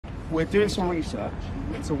we're doing some research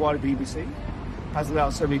into why the BBC has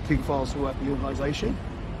allowed so many paedophiles to work in the organisation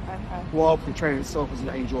while portraying itself as an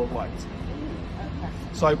angel of light.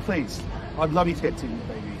 So please, I'd love you to get to you,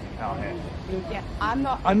 baby, out here. Yeah, I'm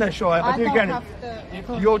not sure. I do don't get have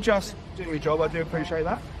it. You're just doing your job. I do appreciate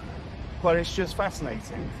that. But it's just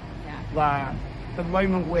fascinating that the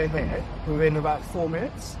moment we're here, within about 4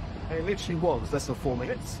 minutes, and it literally was less than 4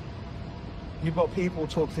 minutes, you've got people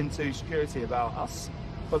talking to security about us,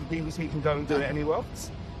 but the BBC can go and do it anywhere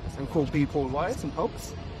else and call people liars and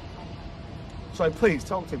hoax. So please,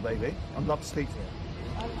 talk to him, baby. I'd love to speak to you.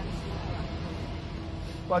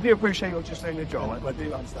 But I do appreciate you just doing your job. I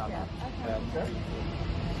do understand that.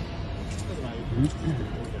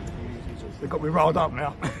 They've got me riled up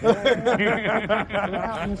now.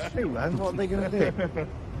 Out in the street, man. What are they going to do?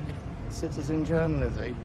 Citizen journalism.